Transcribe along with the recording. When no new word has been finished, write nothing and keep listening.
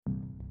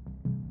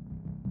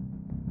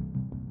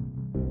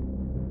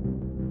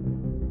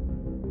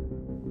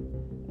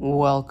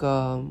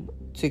Welcome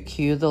to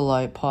Cue the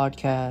Light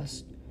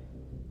podcast,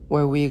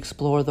 where we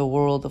explore the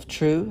world of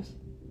truth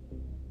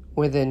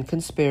within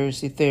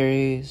conspiracy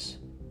theories.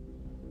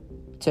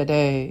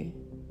 Today,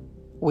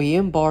 we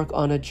embark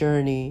on a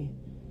journey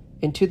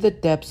into the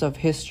depths of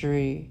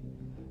history,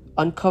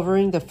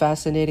 uncovering the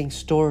fascinating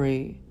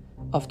story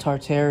of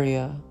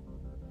Tartaria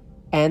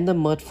and the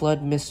mud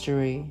flood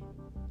mystery.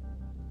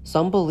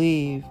 Some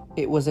believe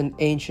it was an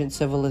ancient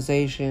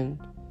civilization,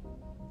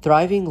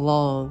 thriving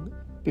long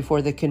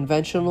before the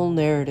conventional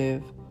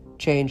narrative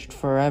changed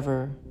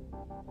forever.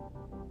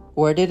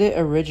 Where did it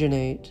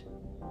originate?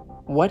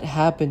 What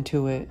happened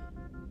to it?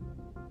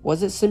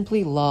 Was it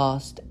simply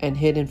lost and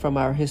hidden from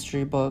our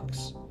history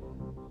books?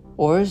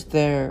 Or is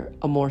there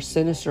a more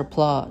sinister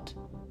plot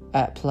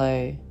at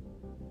play?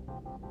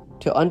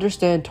 To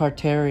understand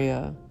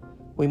Tartaria,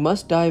 we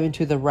must dive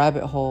into the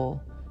rabbit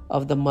hole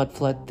of the mud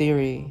flood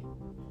theory.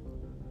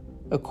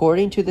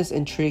 According to this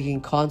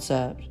intriguing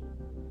concept,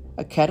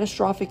 a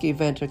catastrophic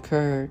event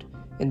occurred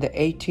in the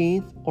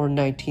 18th or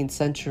 19th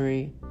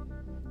century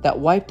that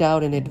wiped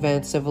out an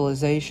advanced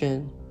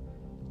civilization,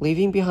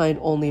 leaving behind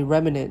only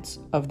remnants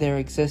of their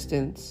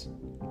existence.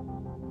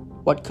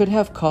 What could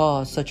have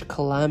caused such a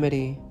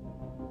calamity?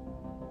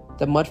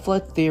 The mud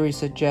flood theory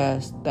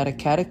suggests that a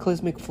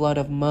cataclysmic flood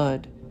of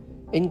mud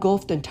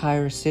engulfed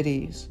entire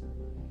cities,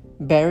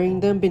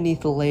 burying them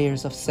beneath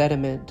layers of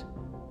sediment.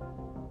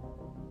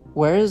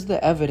 Where is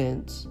the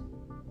evidence?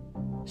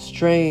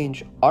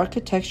 Strange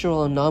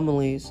architectural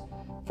anomalies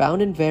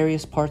found in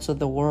various parts of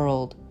the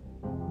world,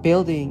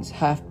 buildings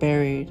half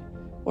buried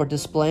or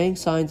displaying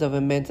signs of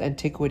immense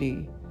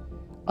antiquity,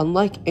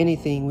 unlike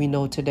anything we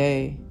know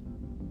today.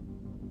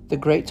 The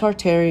Great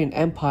Tartarian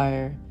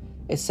Empire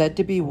is said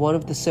to be one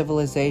of the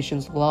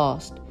civilizations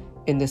lost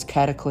in this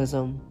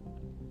cataclysm.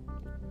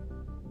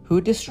 Who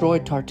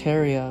destroyed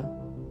Tartaria?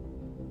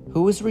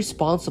 Who is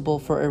responsible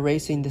for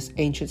erasing this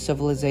ancient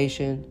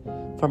civilization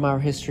from our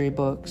history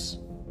books?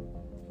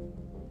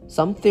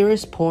 Some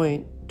theorists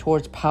point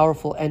towards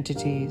powerful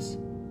entities,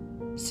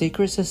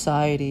 secret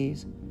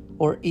societies,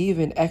 or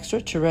even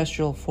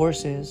extraterrestrial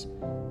forces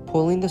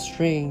pulling the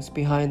strings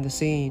behind the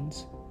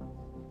scenes.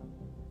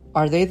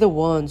 Are they the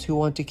ones who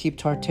want to keep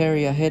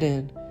Tartaria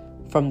hidden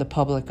from the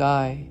public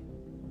eye?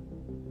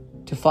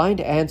 To find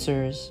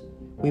answers,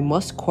 we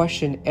must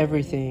question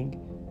everything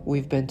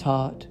we've been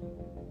taught.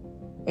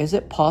 Is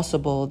it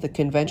possible the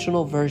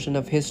conventional version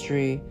of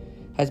history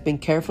has been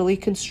carefully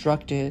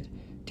constructed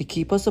to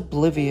keep us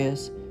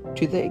oblivious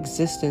to the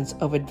existence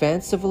of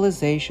advanced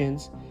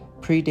civilizations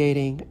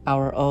predating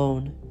our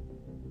own?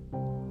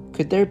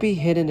 Could there be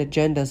hidden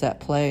agendas at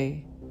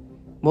play,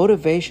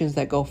 motivations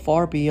that go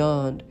far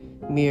beyond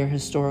mere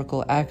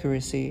historical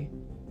accuracy?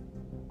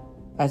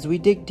 As we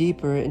dig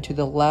deeper into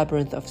the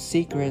labyrinth of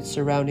secrets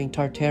surrounding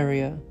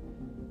Tartaria,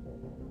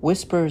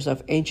 whispers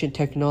of ancient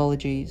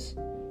technologies,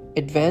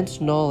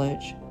 advanced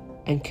knowledge,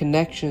 and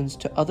connections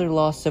to other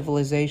lost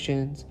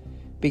civilizations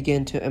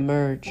begin to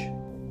emerge.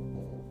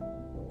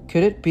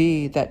 Could it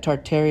be that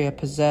Tartaria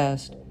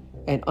possessed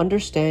an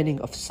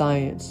understanding of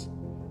science,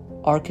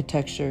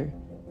 architecture,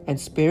 and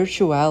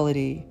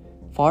spirituality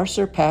far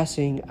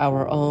surpassing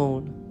our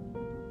own?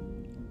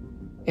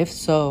 If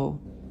so,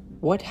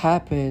 what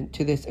happened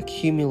to this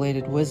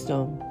accumulated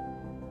wisdom?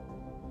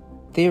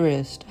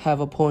 Theorists have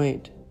a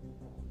point.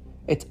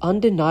 It's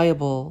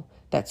undeniable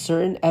that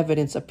certain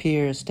evidence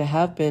appears to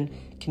have been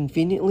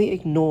conveniently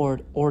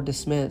ignored or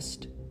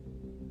dismissed.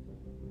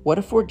 What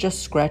if we're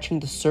just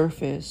scratching the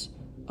surface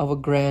of a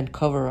grand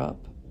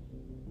cover-up?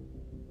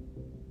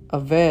 A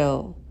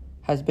veil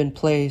has been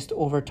placed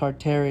over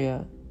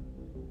Tartaria,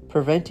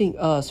 preventing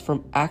us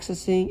from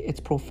accessing its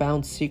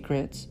profound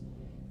secrets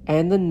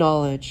and the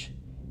knowledge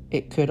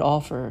it could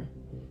offer.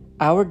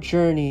 Our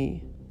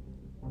journey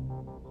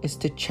is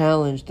to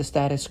challenge the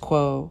status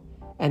quo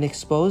and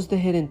expose the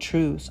hidden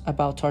truths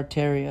about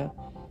Tartaria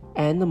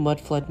and the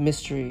mud flood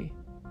mystery.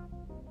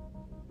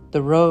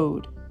 The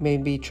road may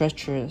be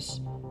treacherous,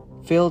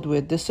 filled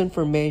with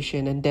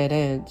disinformation and dead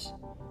ends,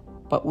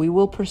 but we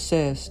will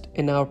persist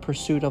in our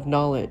pursuit of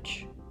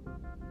knowledge.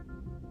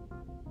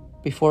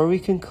 Before we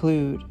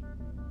conclude,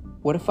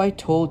 what if I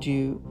told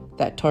you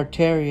that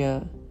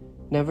Tartaria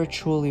never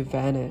truly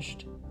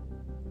vanished?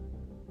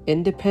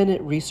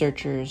 Independent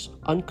researchers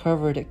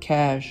uncovered a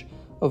cache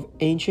of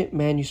ancient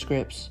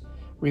manuscripts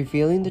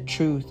revealing the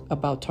truth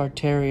about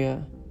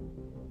Tartaria.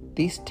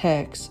 These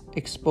texts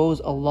expose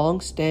a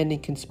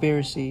long-standing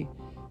conspiracy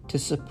to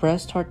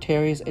suppress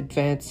Tartaria's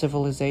advanced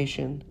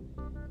civilization.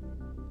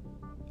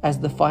 As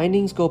the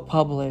findings go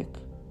public,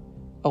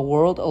 a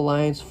world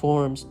alliance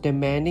forms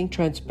demanding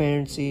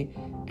transparency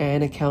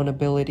and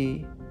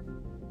accountability.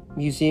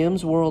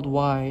 Museums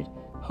worldwide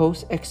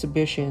host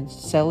exhibitions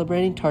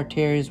celebrating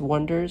Tartaria's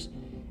wonders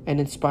and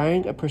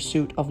inspiring a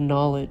pursuit of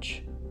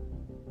knowledge.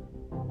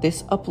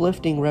 This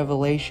uplifting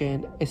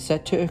revelation is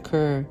set to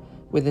occur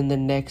within the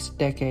next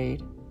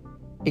decade,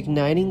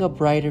 igniting a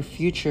brighter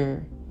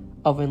future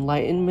of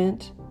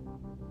enlightenment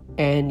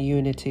and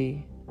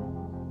unity.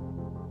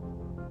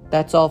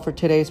 That's all for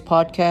today's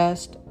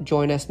podcast.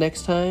 Join us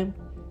next time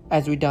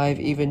as we dive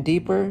even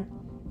deeper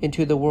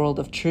into the world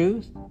of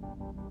truth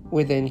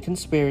within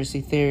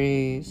conspiracy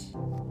theories.